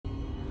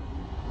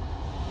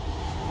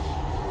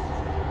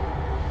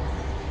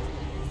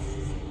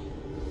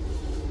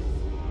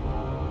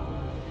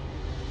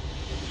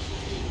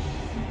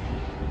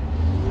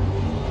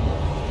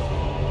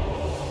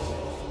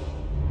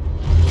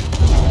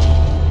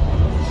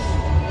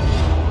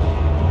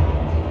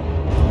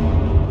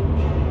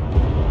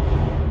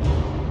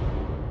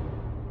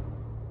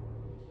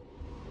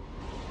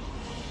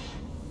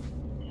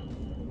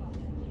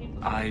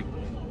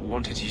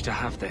you to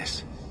have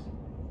this.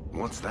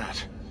 What's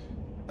that?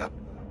 A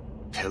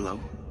pillow?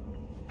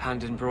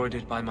 Hand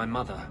embroidered by my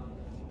mother.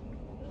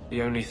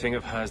 The only thing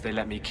of hers they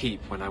let me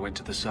keep when I went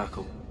to the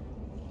Circle.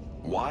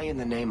 Why in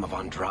the name of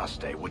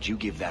Andraste would you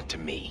give that to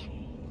me?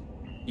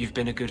 You've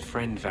been a good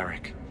friend,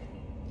 Varric.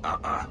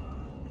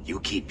 You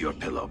keep your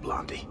pillow,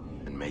 Blondie.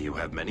 And may you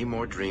have many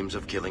more dreams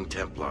of killing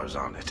Templars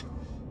on it.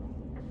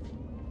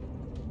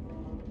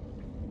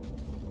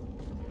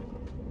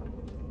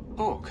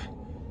 Hawke,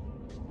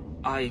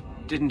 I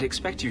didn't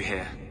expect you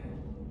here.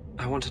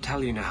 I want to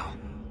tell you now.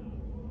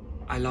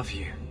 I love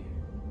you.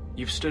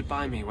 You've stood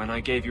by me when I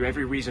gave you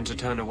every reason to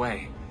turn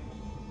away.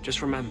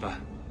 Just remember,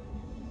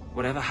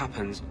 whatever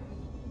happens,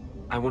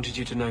 I wanted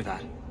you to know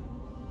that.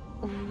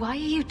 Why are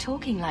you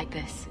talking like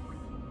this?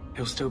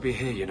 He'll still be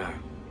here, you know.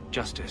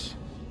 Justice.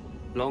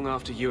 Long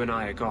after you and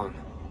I are gone.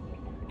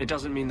 It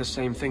doesn't mean the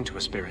same thing to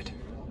a spirit.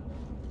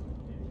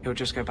 He'll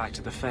just go back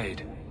to the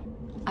Fade.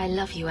 I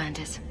love you,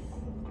 Anders.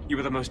 You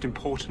were the most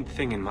important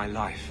thing in my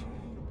life.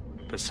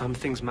 But some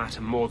things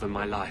matter more than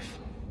my life.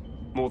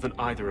 More than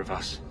either of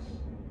us.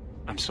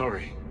 I'm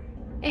sorry.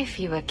 If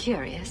you were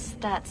curious,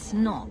 that's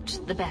not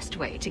the best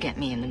way to get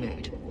me in the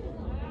mood.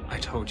 I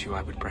told you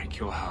I would break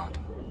your heart.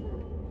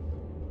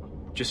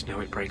 Just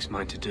know it breaks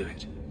mine to do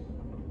it.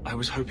 I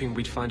was hoping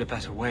we'd find a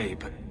better way,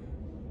 but...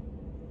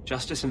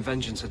 justice and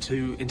vengeance are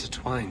too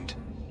intertwined.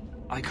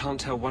 I can't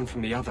tell one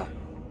from the other.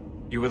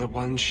 You were the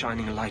one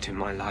shining a light in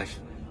my life.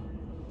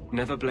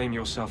 Never blame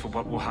yourself for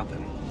what will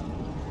happen.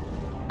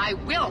 I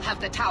will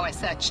have the tower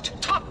searched,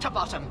 top to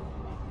bottom.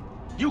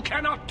 You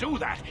cannot do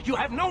that! You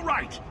have no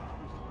right!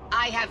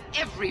 I have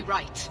every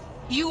right.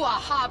 You are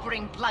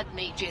harboring blood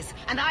mages,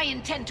 and I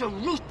intend to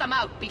root them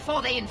out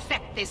before they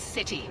infect this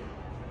city.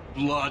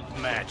 Blood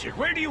magic?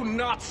 Where do you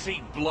not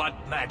see blood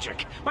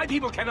magic? My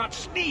people cannot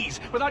sneeze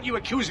without you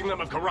accusing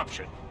them of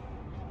corruption.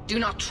 Do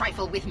not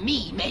trifle with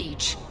me,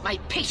 mage. My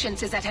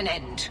patience is at an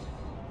end.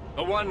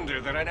 A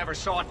wonder that I never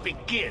saw it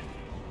begin.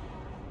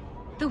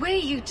 The way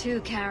you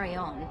two carry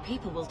on,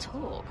 people will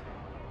talk.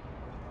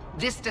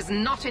 This does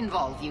not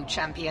involve you,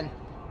 Champion.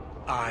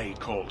 I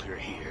called her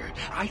here.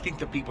 I think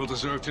the people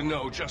deserve to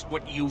know just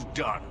what you've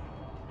done.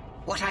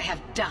 What I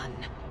have done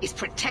is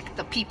protect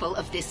the people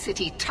of this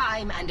city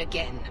time and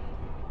again.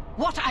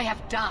 What I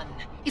have done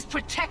is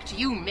protect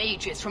you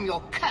mages from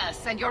your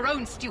curse and your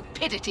own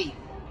stupidity.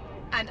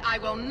 And I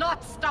will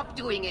not stop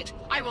doing it.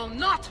 I will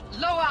not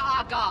lower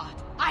our guard.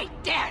 I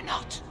dare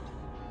not.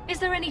 Is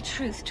there any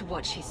truth to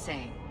what she's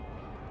saying?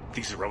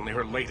 These are only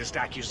her latest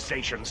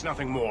accusations,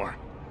 nothing more.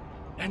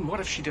 And what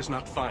if she does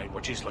not find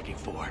what she's looking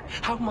for?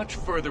 How much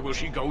further will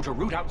she go to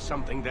root out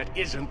something that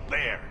isn't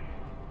there?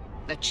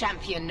 The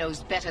Champion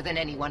knows better than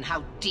anyone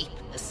how deep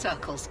the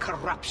Circle's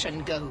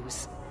corruption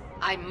goes.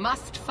 I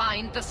must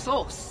find the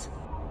source.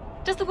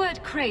 Does the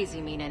word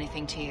crazy mean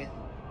anything to you?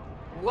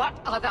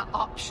 What other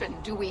option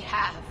do we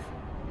have?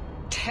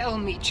 Tell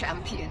me,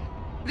 Champion,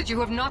 that you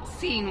have not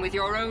seen with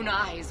your own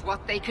eyes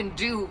what they can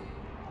do.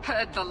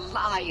 Heard the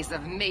lies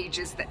of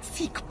mages that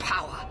seek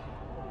power.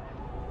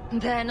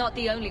 They're not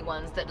the only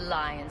ones that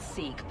lie and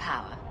seek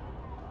power.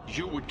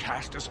 You would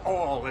cast us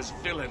all as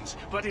villains,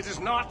 but it is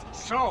not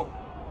so.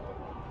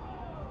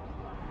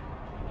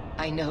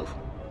 I know,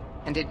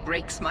 and it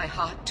breaks my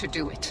heart to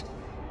do it.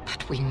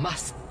 But we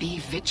must be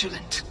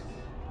vigilant.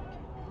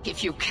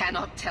 If you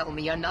cannot tell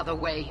me another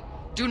way,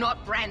 do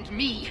not brand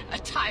me a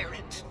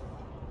tyrant.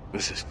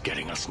 This is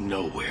getting us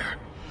nowhere.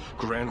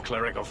 Grand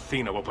Cleric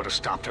Athena will put a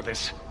stop to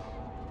this.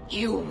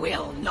 You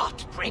will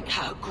not bring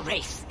her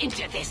grace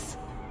into this.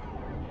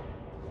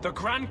 The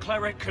Grand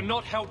Cleric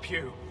cannot help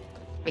you.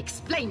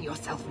 Explain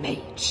yourself,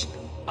 mage.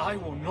 I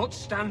will not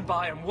stand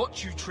by and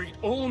watch you treat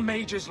all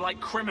mages like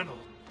criminal,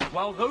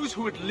 while those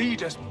who would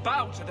lead us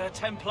bow to their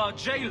Templar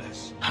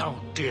jailers. How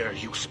dare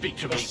you speak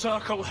to me? The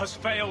Circle has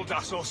failed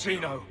us,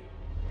 Orsino.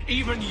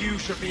 Even you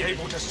should be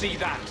able to see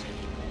that.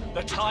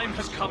 The time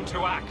has come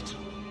to act.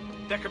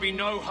 There can be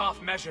no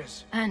half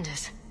measures.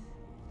 Anders,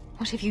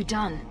 what have you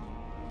done?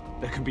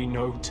 There can be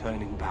no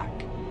turning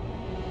back.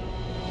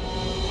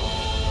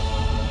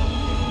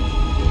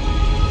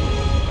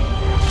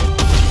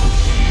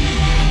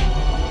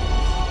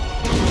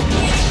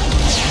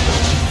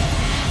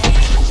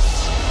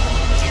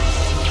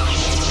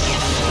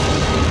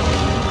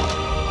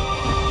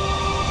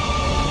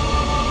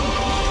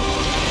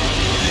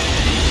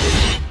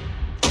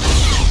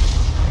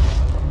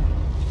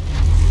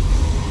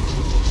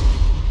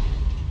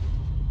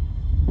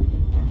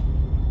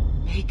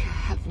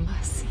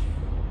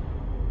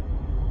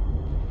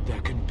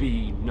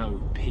 Be no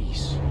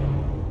peace.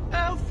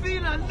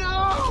 Elfina,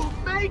 no!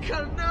 Make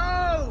her,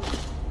 no!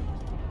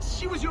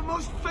 She was your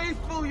most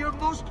faithful, your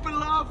most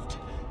beloved.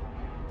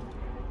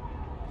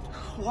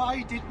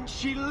 Why didn't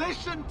she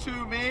listen to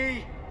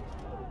me?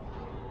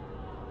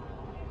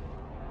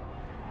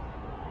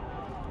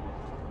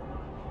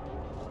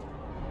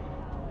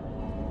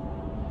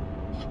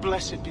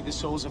 Blessed be the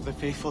souls of the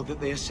faithful that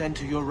they ascend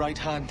to your right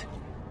hand.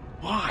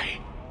 Why?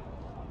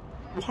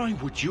 Why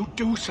would you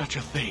do such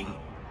a thing?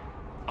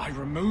 I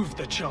removed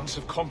the chance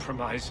of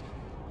compromise,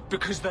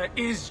 Because there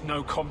is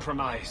no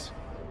compromise.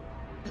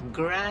 The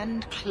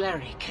Grand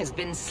Cleric has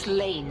been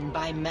slain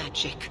by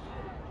magic.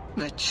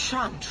 The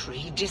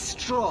Chantry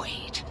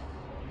destroyed.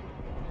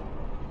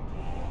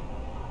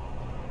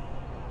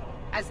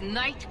 As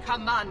Knight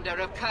Commander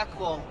of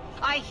Kirkwall,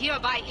 I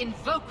hereby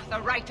invoke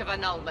the right of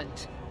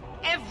annulment.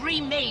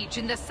 Every mage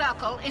in the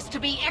Circle is to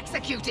be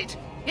executed,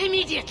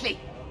 immediately!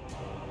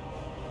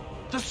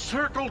 The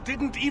Circle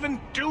didn't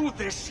even do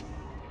this!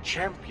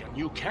 Champion,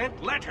 you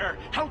can't let her!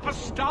 Help us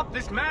stop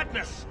this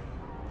madness!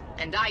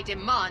 And I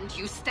demand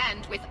you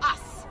stand with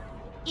us.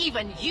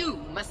 Even you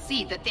must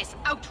see that this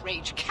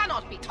outrage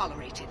cannot be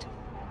tolerated.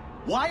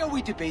 Why are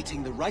we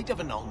debating the right of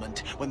annulment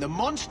when the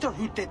monster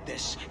who did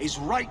this is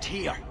right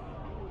here?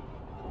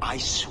 I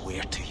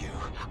swear to you,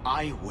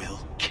 I will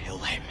kill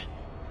him.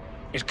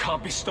 It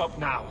can't be stopped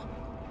now.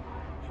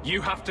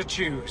 You have to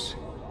choose.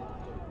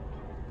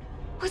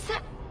 Was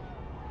that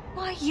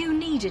why you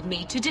needed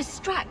me to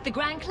distract the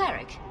Grand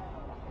Cleric?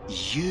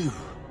 You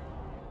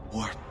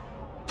were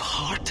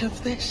part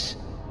of this?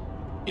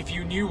 If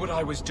you knew what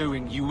I was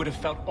doing, you would have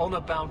felt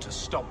honor-bound to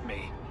stop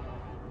me.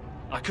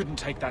 I couldn't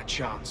take that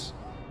chance.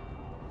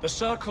 The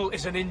Circle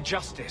is an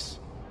injustice.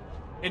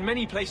 In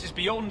many places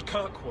beyond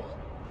Kirkwall.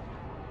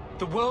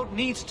 The world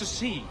needs to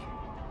see.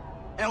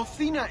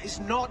 Elthina is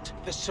not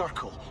the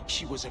Circle.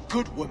 She was a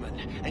good woman,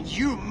 and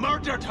you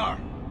murdered her!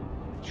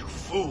 You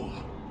fool!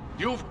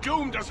 You've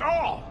doomed us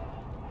all!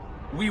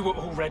 We were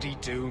already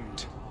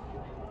doomed.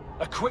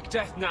 A quick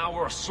death now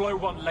or a slow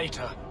one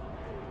later.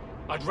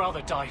 I'd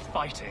rather die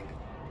fighting.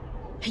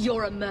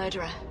 You're a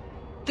murderer.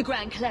 The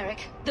Grand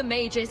Cleric, the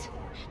mages,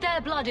 their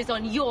blood is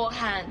on your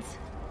hands.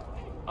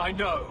 I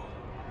know.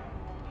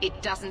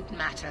 It doesn't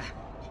matter.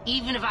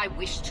 Even if I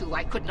wished to,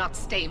 I could not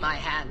stay my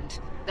hand.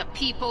 The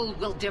people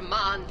will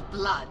demand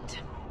blood.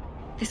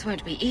 This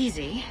won't be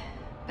easy,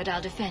 but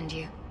I'll defend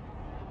you.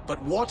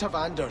 But what of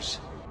Anders?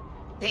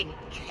 Think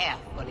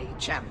carefully,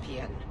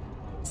 Champion.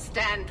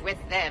 Stand with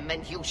them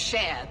and you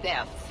share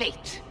their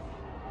fate.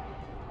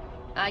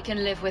 I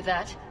can live with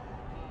that.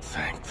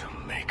 Thank the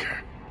Maker.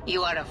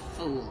 You are a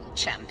fool,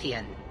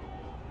 Champion.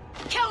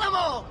 Kill them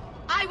all!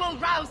 I will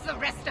rouse the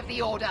rest of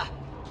the Order!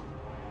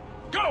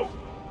 Go!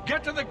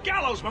 Get to the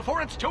gallows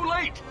before it's too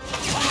late!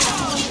 Let's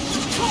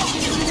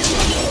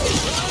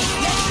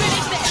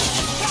finish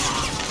this!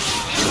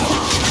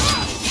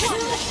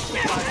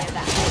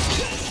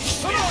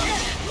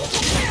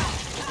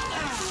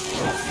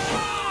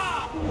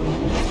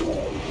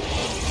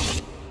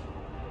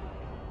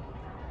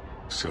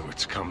 So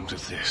it's come to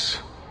this.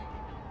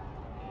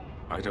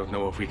 I don't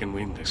know if we can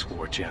win this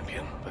war,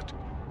 Champion, but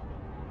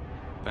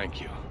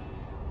thank you.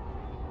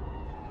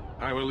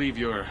 I will leave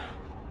your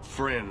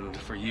friend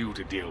for you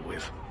to deal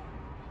with.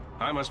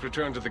 I must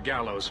return to the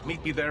gallows.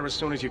 Meet me there as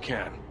soon as you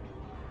can.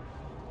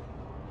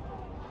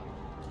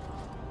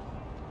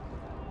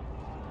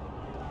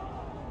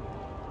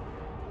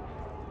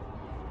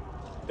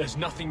 There's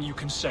nothing you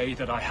can say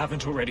that I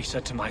haven't already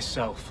said to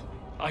myself.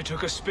 I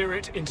took a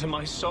spirit into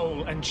my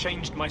soul and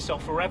changed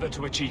myself forever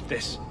to achieve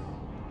this.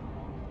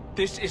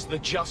 This is the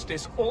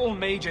justice all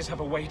mages have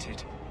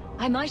awaited.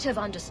 I might have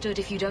understood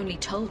if you'd only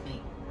told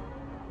me.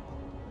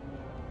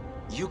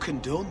 You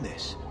condone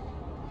this?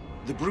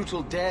 The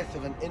brutal death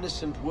of an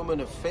innocent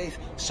woman of faith,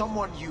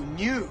 someone you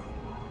knew,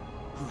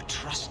 who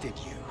trusted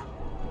you.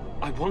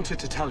 I wanted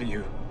to tell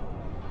you,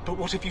 but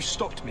what if you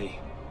stopped me?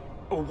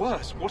 Or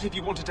worse, what if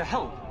you wanted to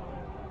help?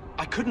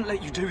 I couldn't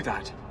let you do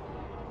that.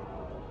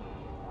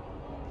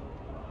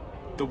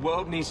 The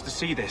world needs to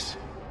see this.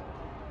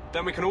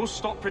 Then we can all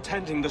stop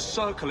pretending the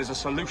Circle is a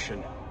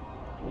solution.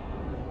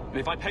 And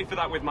if I pay for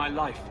that with my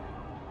life,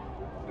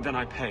 then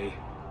I pay.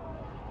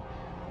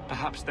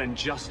 Perhaps then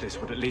justice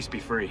would at least be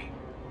free.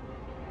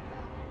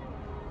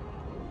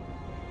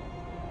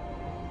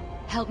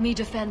 Help me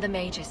defend the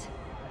mages.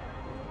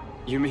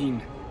 You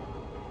mean,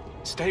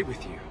 stay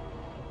with you?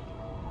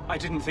 I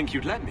didn't think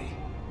you'd let me.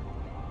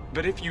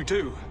 But if you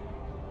do,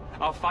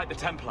 I'll fight the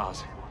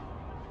Templars.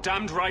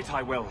 Damned right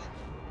I will.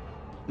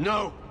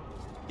 No!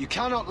 You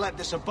cannot let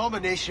this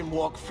abomination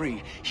walk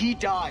free. He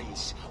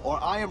dies,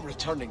 or I am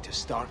returning to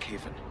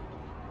Starkhaven.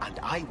 And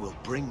I will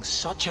bring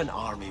such an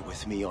army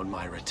with me on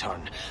my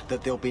return,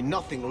 that there'll be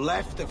nothing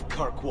left of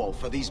Kirkwall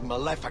for these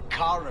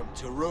Maleficarum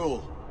to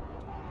rule.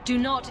 Do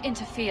not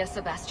interfere,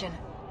 Sebastian.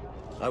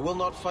 I will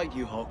not fight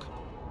you, Hawke.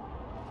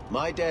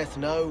 My death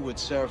now would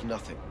serve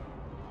nothing.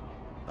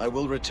 I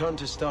will return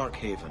to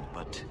Starkhaven,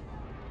 but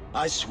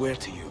I swear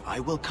to you,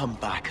 I will come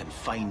back and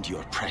find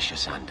your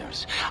precious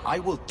Anders. I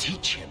will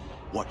teach him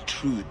what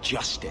true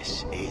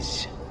justice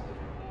is.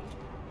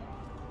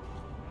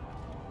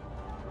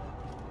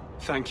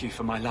 Thank you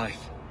for my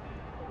life.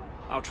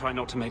 I'll try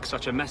not to make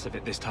such a mess of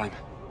it this time.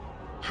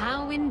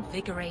 How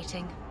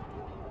invigorating.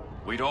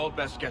 We'd all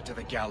best get to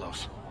the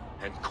gallows.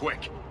 And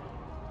quick.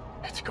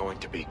 It's going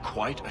to be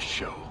quite a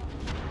show.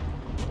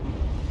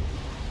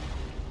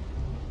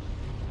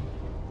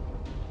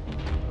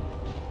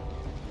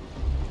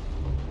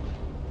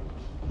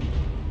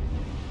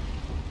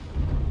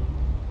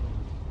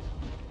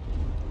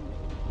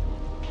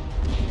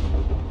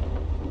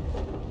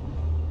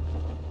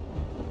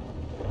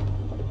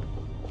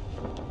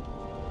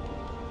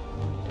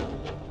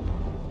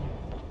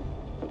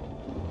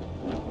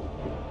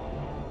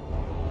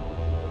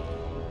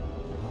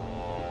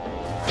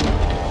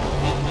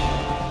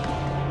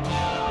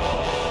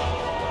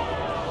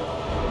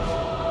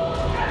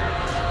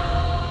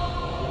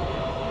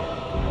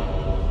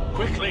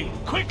 Quickly!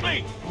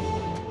 Quickly!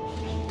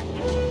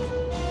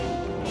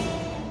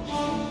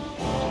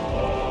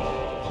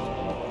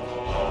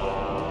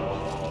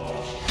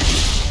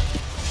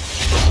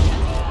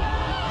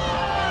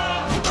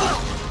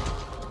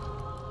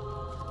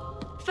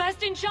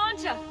 First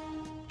Enchanter!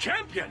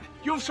 Champion!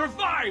 You've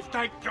survived,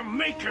 thank the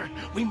Maker!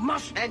 We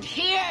must... And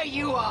here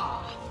you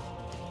are!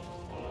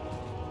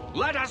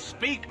 Let us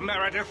speak,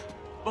 Meredith,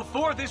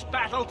 before this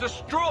battle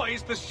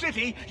destroys the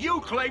city you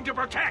claim to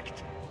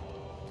protect!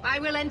 I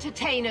will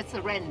entertain a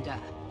surrender.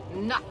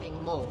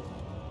 Nothing more.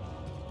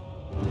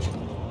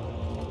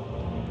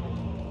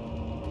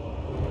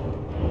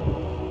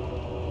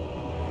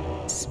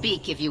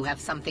 Speak if you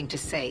have something to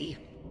say.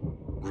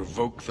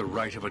 Revoke the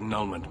right of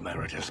annulment,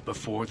 Meredith,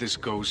 before this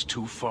goes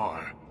too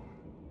far.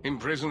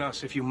 Imprison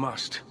us if you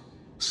must.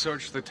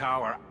 Search the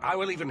tower. I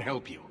will even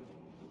help you.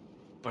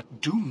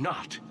 But do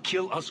not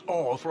kill us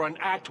all for an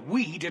act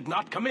we did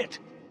not commit.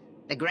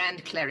 The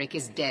Grand Cleric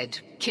is dead,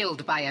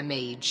 killed by a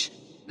mage.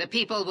 The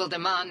people will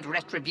demand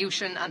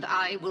retribution, and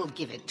I will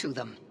give it to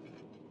them.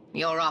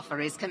 Your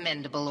offer is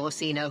commendable,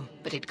 Orsino,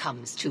 but it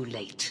comes too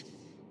late.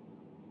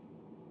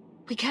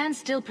 We can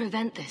still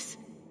prevent this,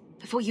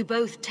 before you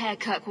both tear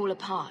Kirkwall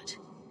apart.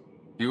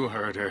 You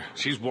heard her.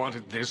 She's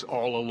wanted this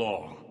all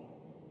along.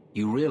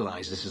 You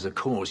realize this is a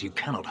cause you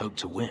cannot hope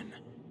to win.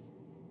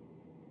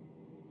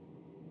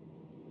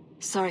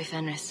 Sorry,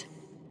 Fenris.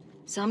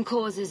 Some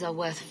causes are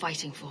worth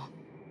fighting for.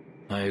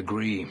 I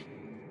agree.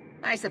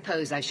 I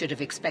suppose I should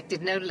have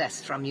expected no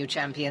less from you,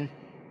 Champion.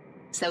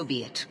 So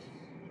be it.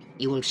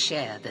 You will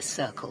share the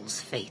Circle's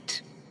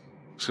fate.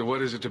 So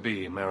what is it to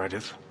be,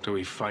 Meredith? Do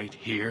we fight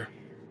here?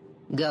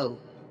 Go.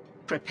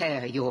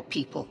 Prepare your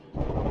people.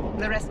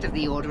 The rest of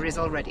the Order is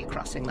already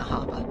crossing the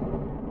harbor.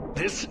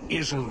 This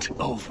isn't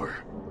over.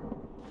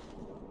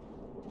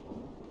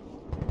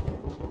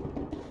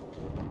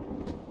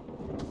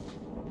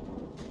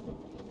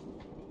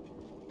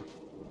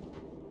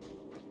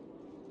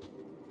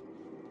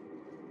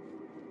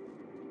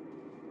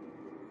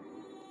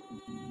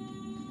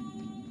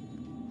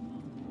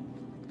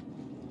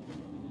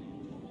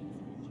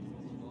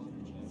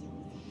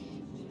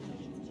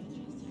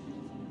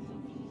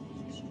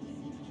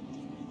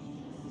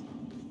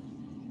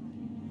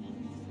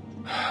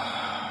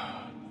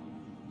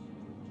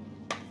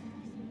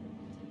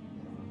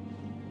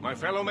 My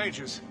fellow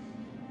mages,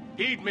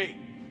 heed me.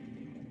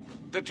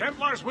 The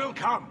Templars will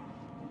come.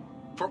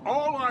 For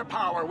all our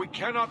power, we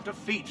cannot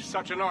defeat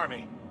such an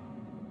army.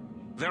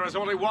 There is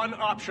only one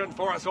option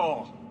for us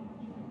all.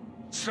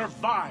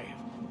 Survive.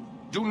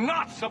 Do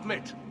not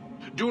submit.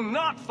 Do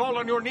not fall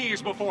on your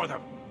knees before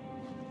them.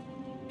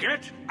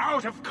 Get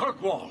out of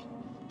Kirkwall.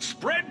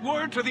 Spread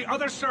word to the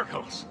other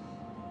circles.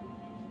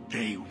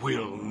 They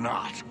will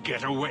not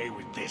get away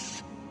with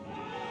this.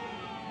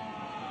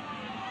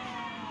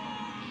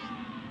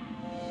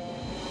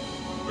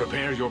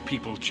 Prepare your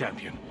people,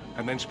 Champion,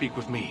 and then speak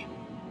with me.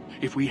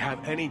 If we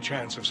have any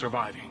chance of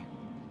surviving,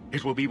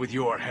 it will be with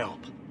your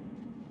help.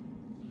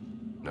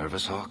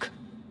 Nervous, Hawke?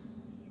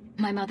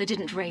 My mother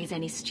didn't raise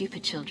any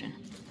stupid children.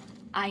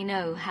 I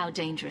know how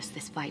dangerous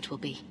this fight will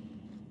be.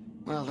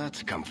 Well,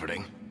 that's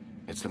comforting.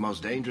 It's the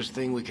most dangerous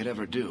thing we could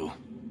ever do,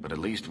 but at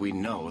least we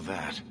know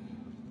that.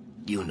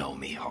 You know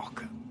me,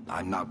 Hawke.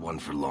 I'm not one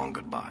for long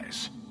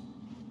goodbyes.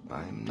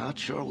 I'm not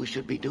sure we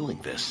should be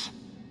doing this.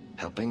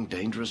 Helping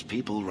dangerous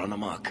people run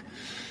amok.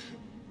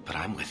 But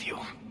I'm with you.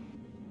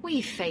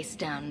 We've faced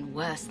down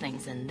worse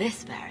things than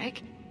this,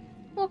 Varric.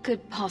 What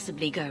could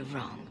possibly go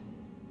wrong?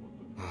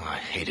 Oh, I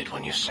hate it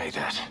when you say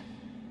that.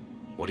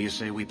 What do you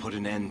say we put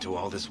an end to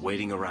all this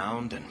waiting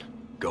around and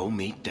go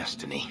meet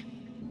destiny?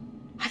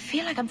 I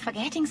feel like I'm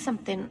forgetting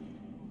something.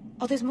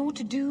 Or there's more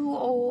to do,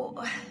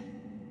 or...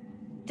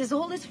 Does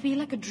all this feel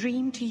like a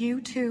dream to you,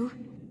 too?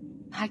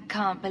 I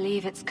can't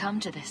believe it's come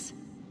to this.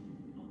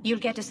 You'll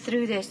get us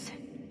through this.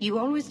 You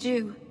always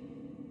do.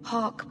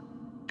 Hawke,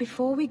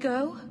 before we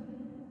go...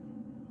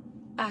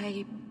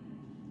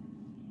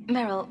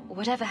 Meryl,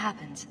 whatever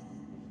happens,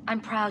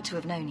 I'm proud to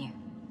have known you.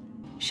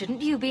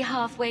 Shouldn't you be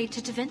halfway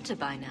to Tevinter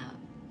by now?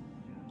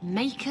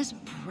 Maker's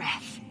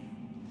breath.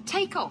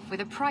 Take off with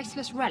a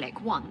priceless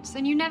relic once,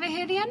 and you never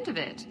hear the end of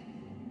it.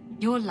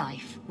 Your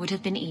life would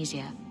have been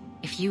easier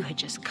if you had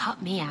just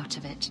cut me out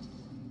of it.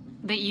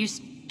 But you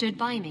stood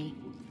by me.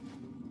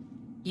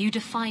 You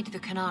defied the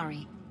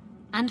Canary,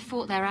 and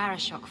fought their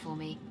Arashok for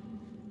me,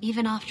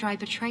 even after I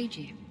betrayed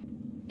you.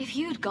 If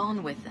you'd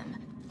gone with them,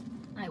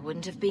 I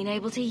wouldn't have been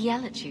able to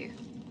yell at you.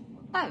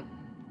 Oh,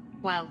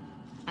 well,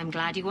 I'm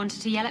glad you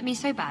wanted to yell at me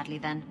so badly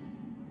then.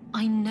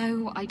 I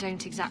know I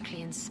don't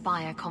exactly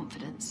inspire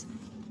confidence,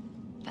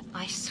 but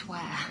I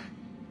swear,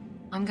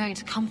 I'm going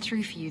to come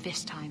through for you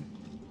this time.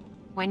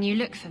 When you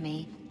look for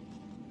me,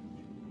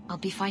 I'll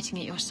be fighting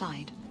at your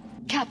side.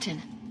 Captain.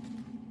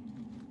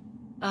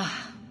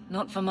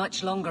 Not for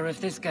much longer if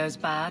this goes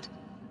bad.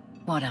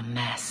 What a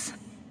mess.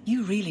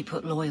 You really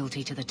put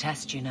loyalty to the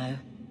test, you know.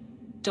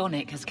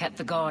 Donnic has kept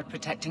the guard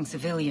protecting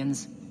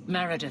civilians.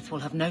 Meredith will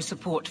have no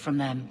support from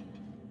them.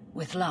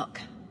 With luck,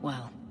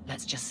 well,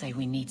 let's just say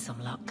we need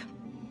some luck.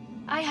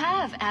 I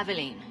have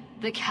Aveline,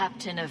 the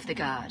captain of the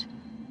guard.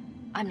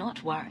 I'm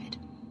not worried.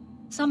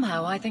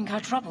 Somehow I think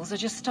our troubles are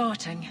just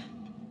starting.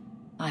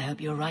 I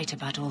hope you're right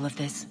about all of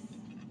this.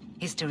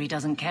 History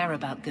doesn't care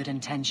about good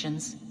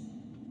intentions.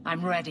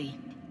 I'm ready.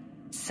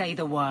 Say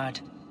the word.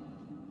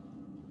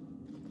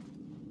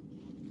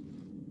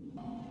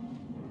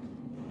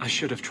 I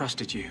should have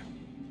trusted you.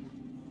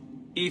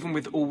 Even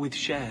with all we've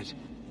shared,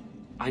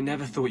 I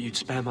never thought you'd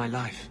spare my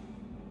life.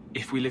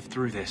 If we live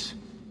through this,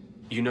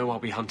 you know I'll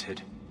be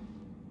hunted.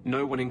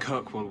 No one in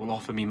Kirkwall will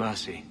offer me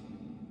mercy.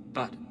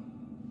 But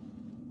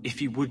if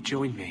you would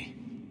join me,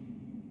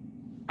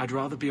 I'd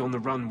rather be on the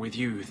run with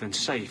you than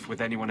safe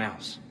with anyone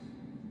else.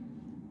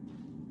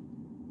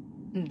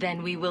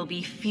 Then we will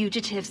be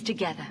fugitives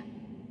together.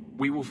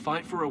 We will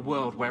fight for a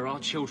world where our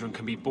children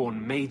can be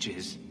born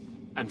mages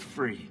and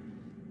free.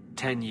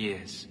 10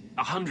 years,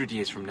 100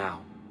 years from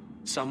now,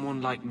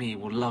 someone like me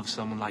will love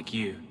someone like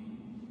you.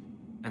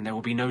 And there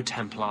will be no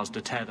Templars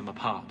to tear them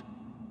apart.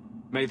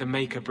 May the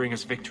Maker bring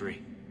us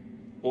victory,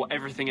 or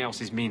everything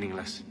else is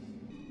meaningless.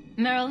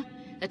 Meryl,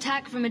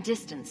 attack from a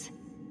distance.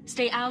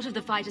 Stay out of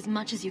the fight as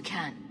much as you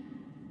can.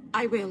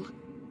 I will.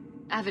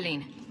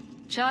 Aveline,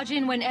 charge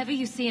in whenever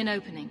you see an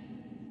opening.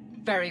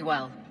 Very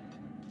well.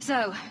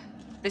 So,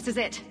 this is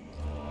it.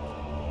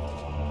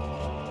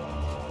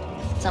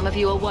 Some of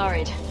you are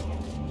worried.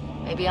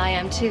 Maybe I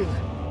am too.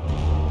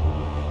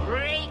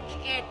 Break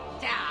it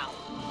down!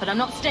 But I'm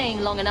not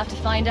staying long enough to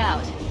find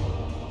out.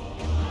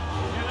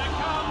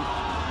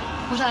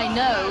 What I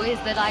know is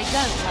that I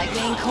don't like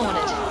being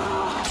cornered.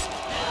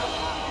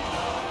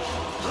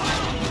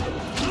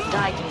 And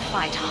I can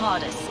fight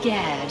harder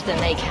scared than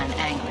they can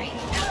angry.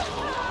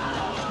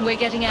 We're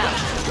getting out.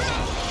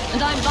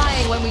 And I'm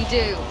buying when we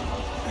do.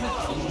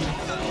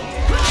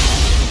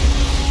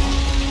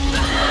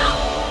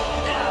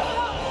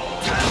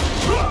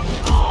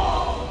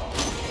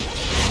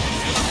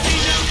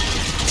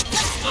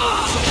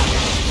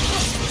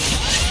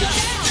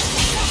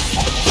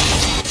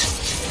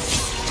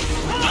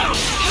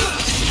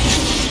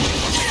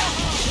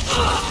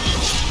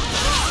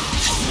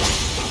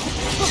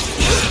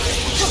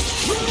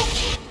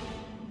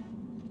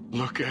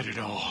 Look at it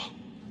all.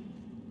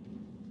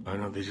 Why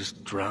don't they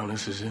just drown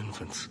us as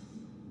infants?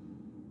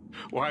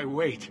 Why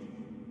wait?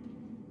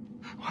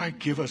 Why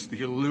give us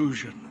the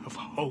illusion of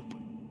hope?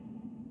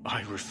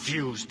 I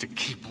refuse to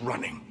keep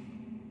running.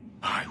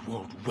 I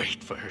won't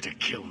wait for her to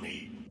kill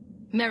me.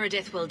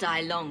 Meredith will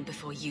die long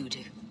before you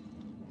do.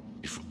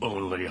 If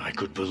only I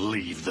could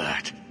believe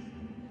that.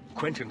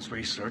 Quentin's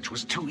research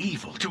was too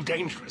evil, too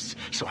dangerous,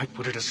 so I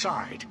put it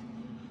aside.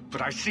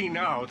 But I see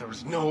now there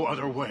is no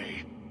other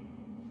way.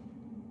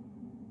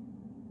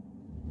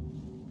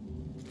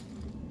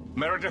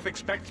 Meredith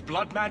expects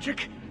blood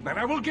magic? Then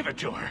I will give it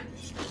to her.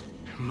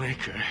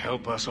 Make her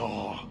help us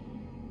all.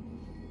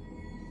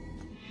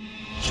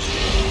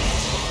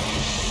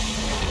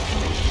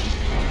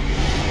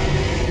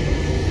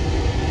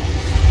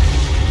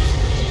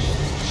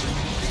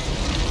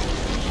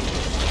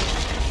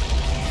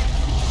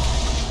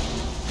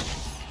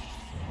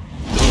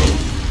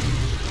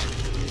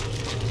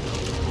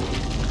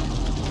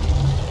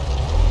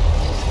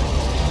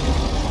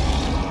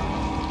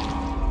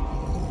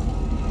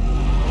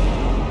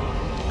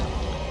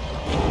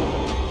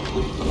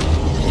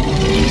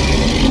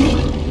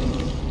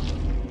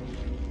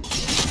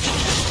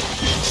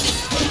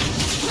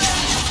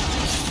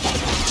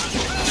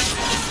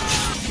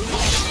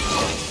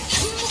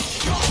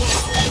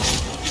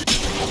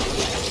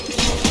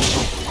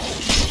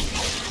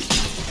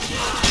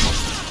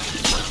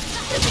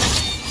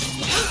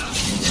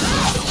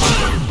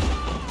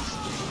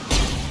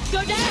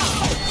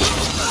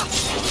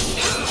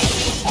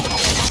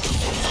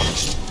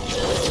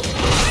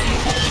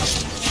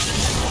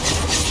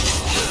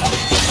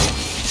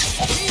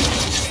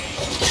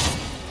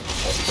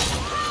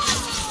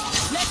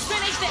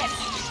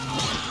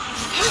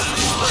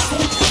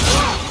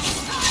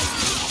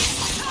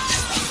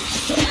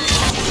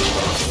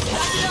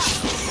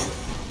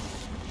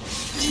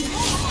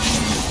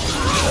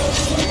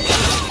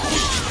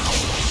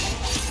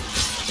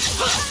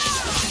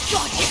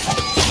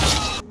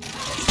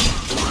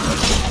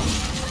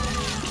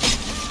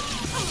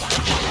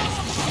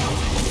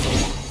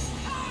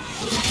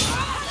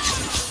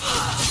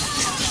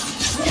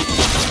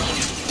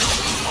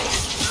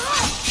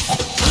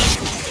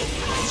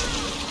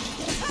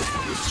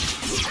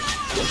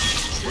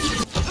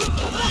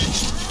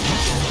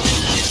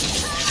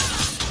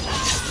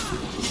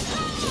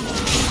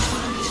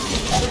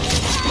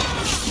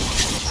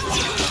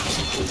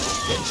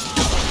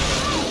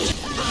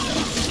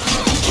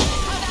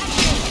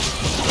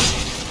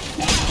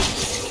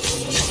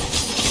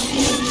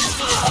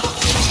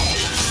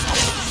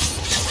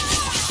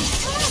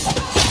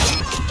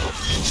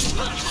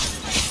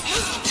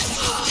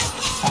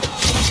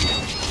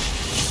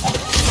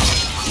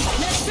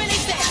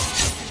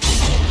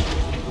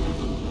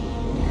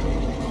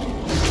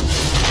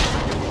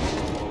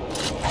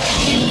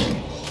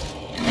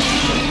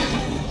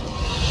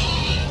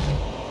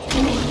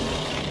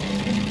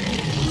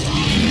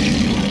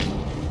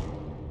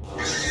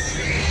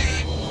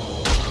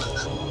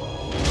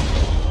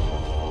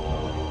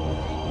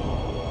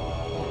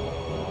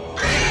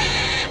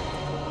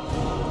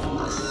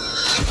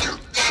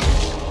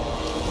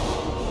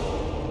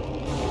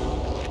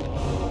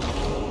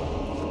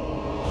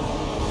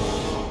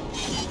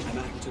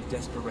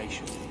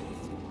 desperation.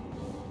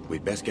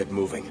 We'd best get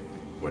moving.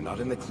 We're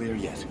not in the clear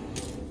yet.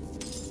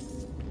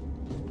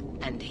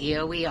 And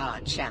here we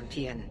are,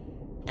 Champion.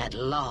 At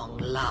long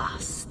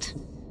last.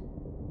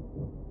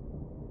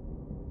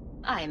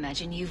 I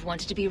imagine you've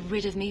wanted to be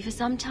rid of me for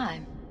some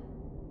time.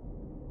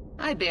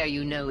 I bear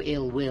you no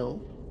ill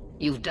will.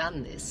 You've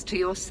done this to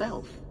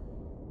yourself.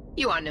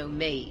 You are no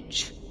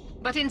mage,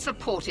 but in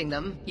supporting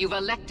them, you've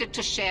elected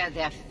to share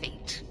their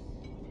fate.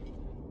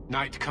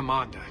 Knight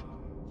Commander,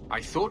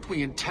 I thought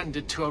we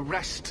intended to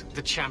arrest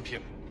the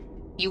Champion.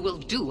 You will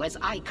do as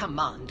I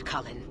command,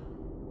 Cullen.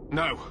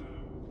 No.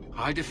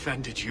 I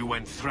defended you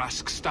when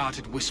Thrask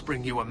started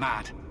whispering you were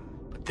mad,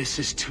 but this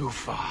is too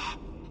far.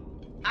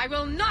 I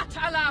will not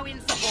allow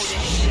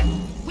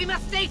insubordination! We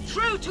must stay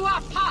true to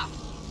our path!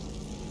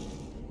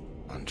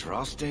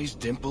 Andraste's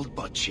dimpled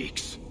butt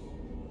cheeks.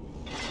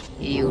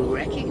 You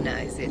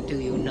recognize it, do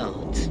you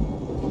not?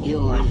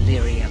 Your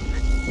lyrium,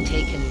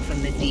 taken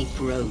from the deep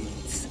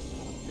roads.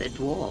 The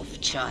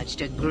dwarf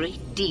charged a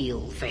great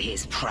deal for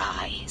his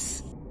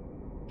prize.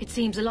 It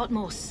seems a lot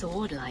more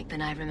sword-like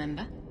than I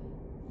remember.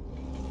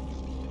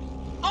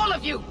 All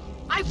of you!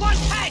 I want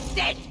her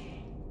dead!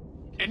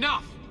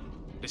 Enough!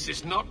 This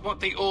is not what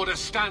the Order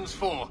stands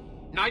for.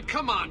 Knight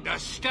Commander,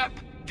 step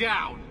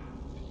down.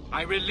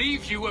 I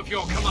relieve you of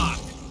your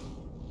command.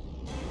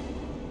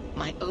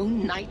 My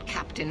own Knight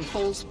Captain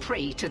falls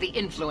prey to the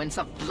influence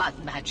of blood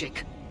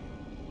magic.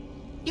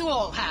 You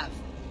all have.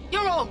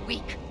 You're all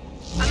weak.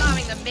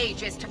 Allowing the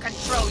mages to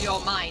control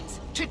your minds,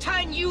 to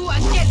turn you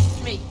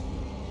against me.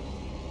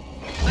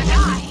 But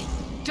I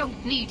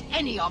don't need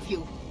any of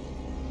you.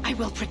 I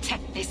will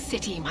protect this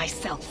city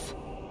myself.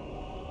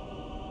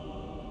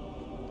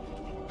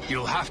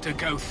 You'll have to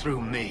go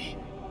through me.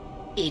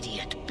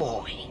 Idiot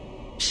boy.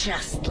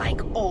 Just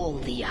like all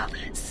the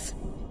others.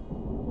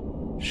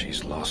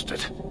 She's lost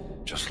it,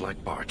 just like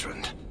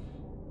Bartrand.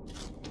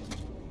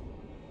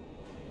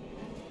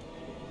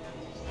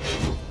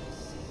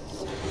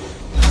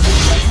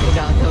 Blessed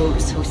are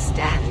those who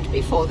stand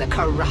before the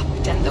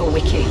corrupt and the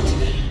wicked,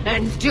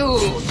 and do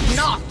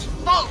not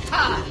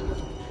falter!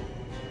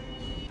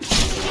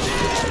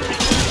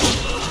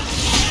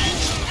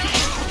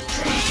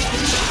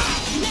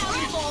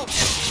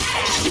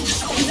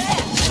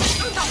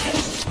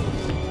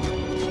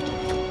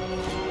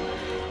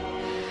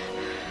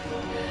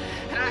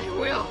 I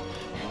will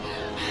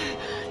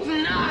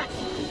not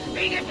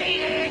be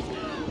defeated!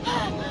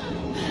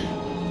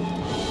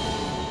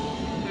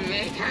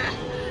 Make her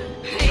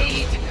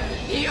hate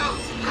your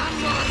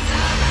humble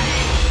servant!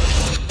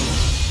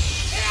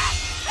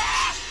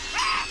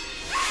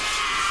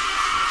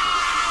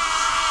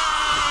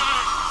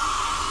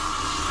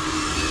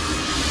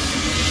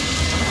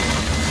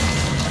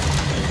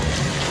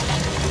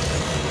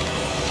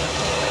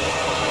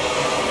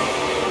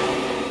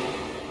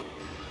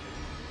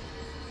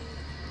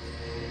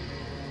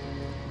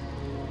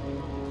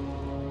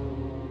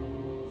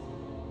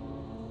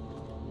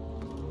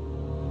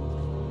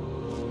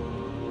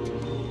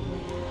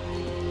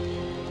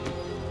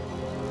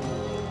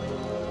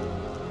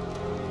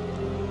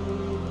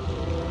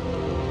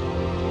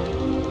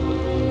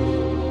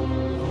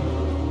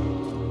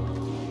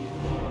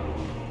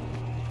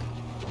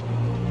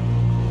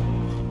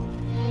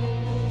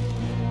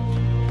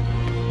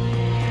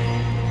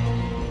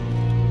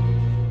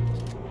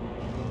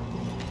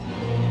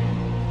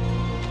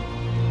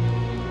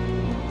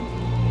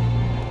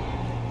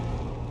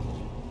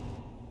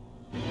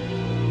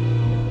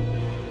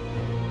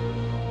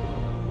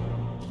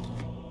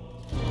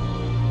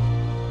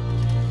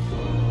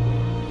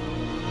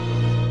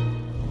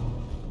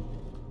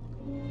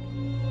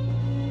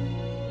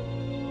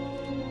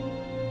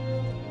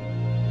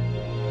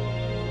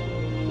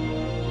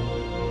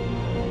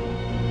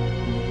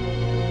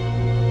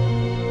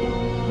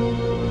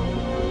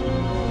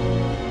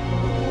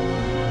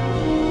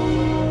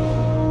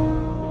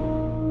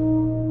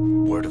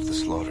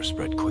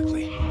 Spread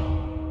quickly.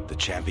 The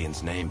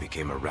Champion's name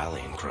became a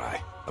rallying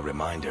cry, a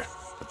reminder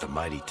that the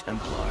mighty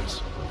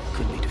Templars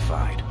could be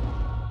defied.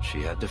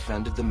 She had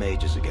defended the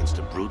mages against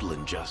a brutal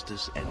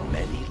injustice, and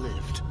many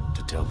lived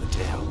to tell the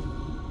tale.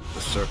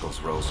 The circles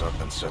rose up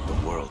and set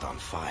the world on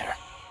fire.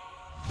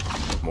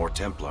 More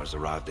Templars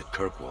arrived at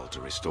Kirkwall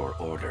to restore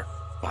order,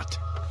 but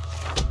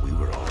we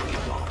were already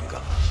long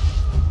gone.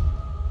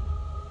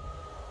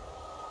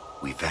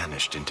 We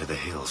vanished into the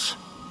hills,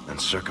 and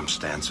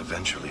circumstance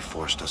eventually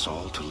forced us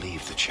all to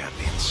leave the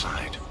Champion's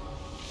side.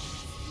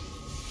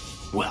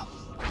 Well,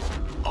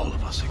 all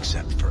of us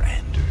except for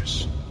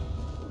Anders.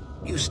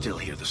 You still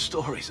hear the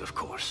stories, of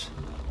course.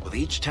 With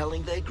each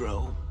telling they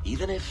grow,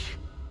 even if,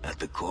 at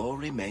the core,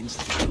 remains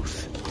the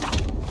truth.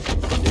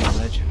 A new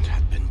legend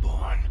had been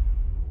born.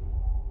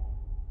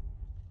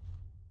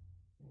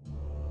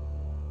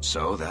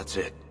 So that's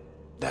it.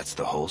 That's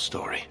the whole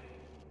story.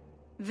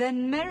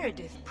 Then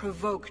Meredith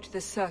provoked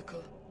the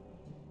Circle.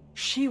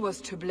 She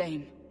was to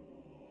blame.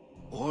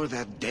 Or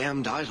that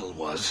damned idol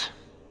was.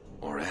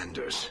 Or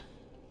Anders.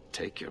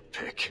 Take your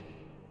pick.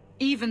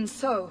 Even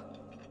so,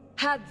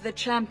 had the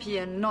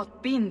Champion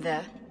not been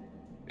there...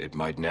 It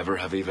might never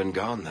have even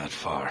gone that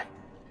far.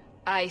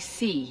 I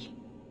see.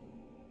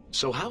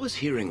 So how is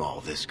hearing all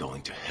this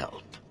going to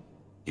help?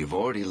 You've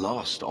already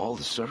lost all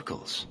the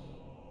circles.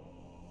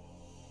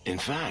 In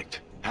fact,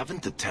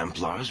 haven't the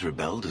Templars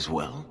rebelled as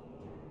well?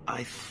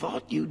 I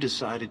thought you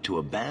decided to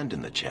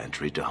abandon the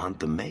Chantry to hunt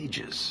the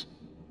mages.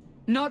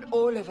 Not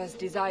all of us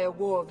desire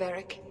war,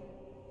 Varric.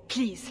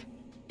 Please,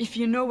 if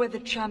you know where the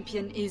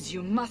Champion is,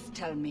 you must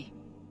tell me.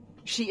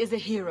 She is a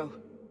hero.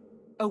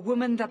 A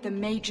woman that the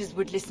mages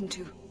would listen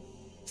to.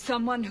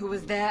 Someone who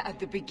was there at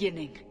the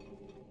beginning.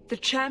 The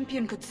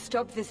Champion could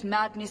stop this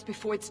madness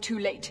before it's too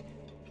late.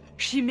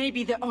 She may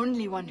be the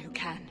only one who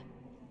can.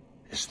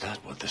 Is that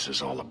what this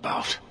is all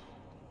about?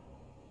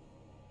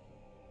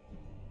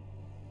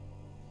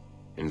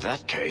 In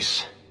that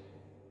case,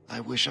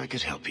 I wish I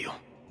could help you.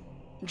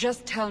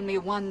 Just tell me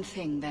one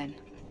thing, then.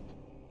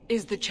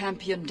 Is the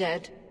Champion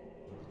dead?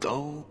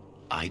 Oh,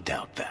 I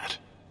doubt that.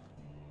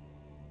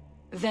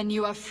 Then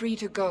you are free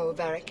to go,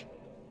 Varric.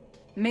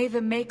 May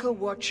the Maker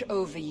watch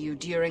over you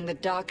during the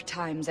dark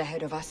times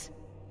ahead of us.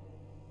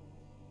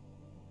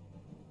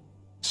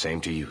 Same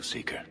to you,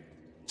 Seeker.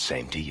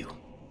 Same to you.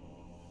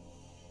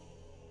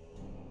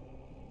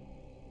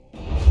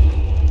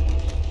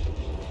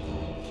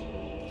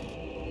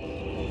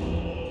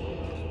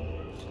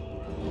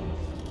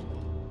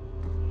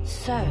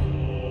 So,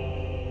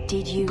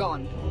 did you...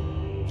 Gone.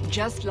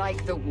 Just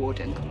like the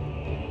Warden.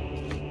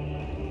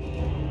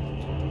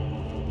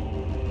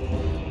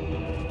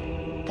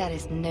 That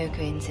is no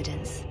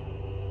coincidence.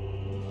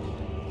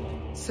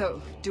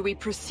 So, do we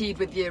proceed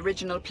with the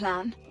original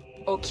plan?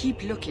 Or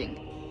keep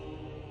looking?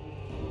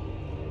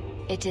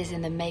 It is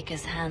in the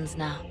Maker's hands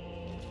now.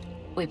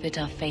 We put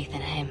our faith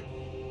in him.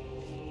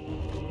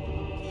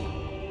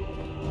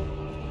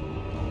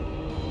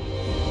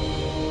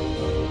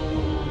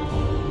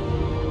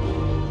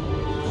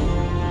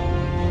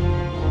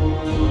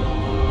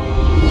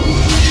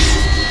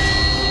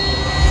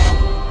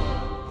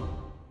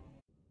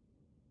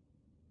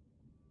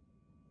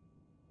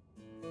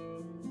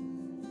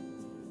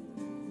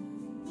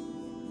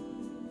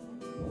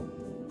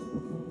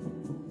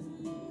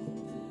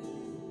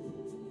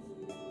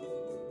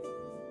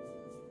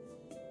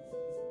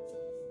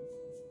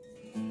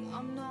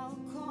 I'm not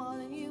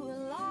calling you a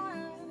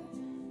liar,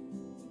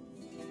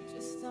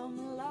 just don't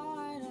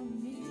lie to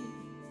me.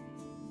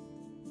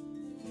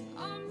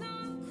 I'm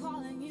not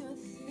calling you a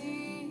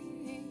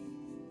thief,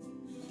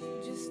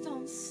 just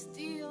don't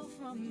steal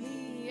from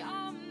me.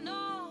 I'm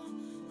not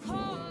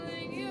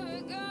calling you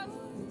a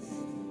ghost,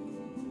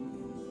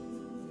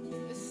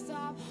 just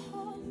stop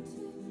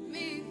haunting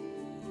me.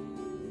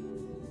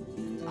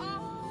 And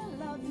I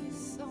love you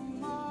so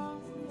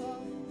much,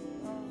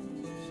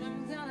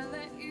 I'm gonna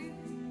let you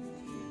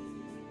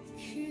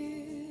kill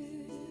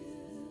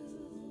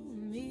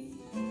me.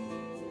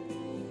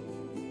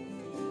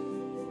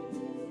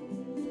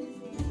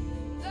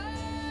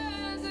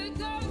 There's a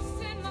ghost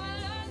in my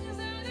lungs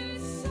and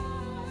it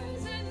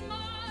soars in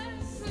my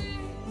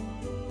sleep.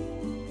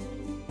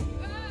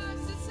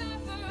 Wraps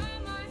itself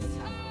around my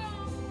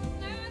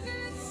tongue as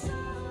it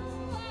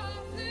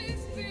softly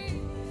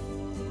speaks.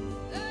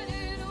 Let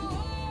it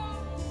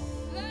walk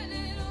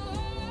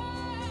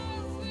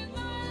with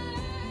my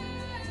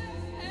legs.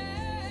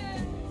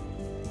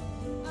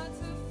 Not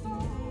to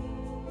fall,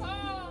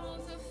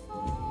 to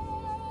fall,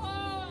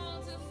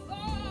 to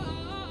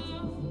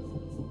fall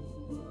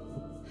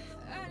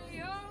at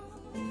your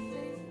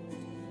feet.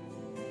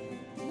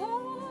 No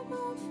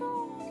more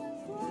falling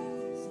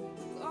glass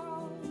and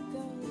God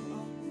go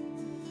on.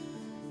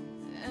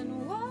 And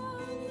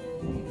when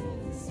you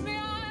kiss me, I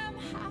am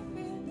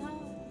happy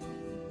enough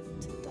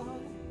to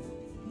die.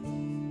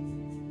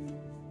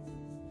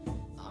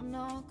 I'm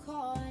not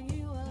calling you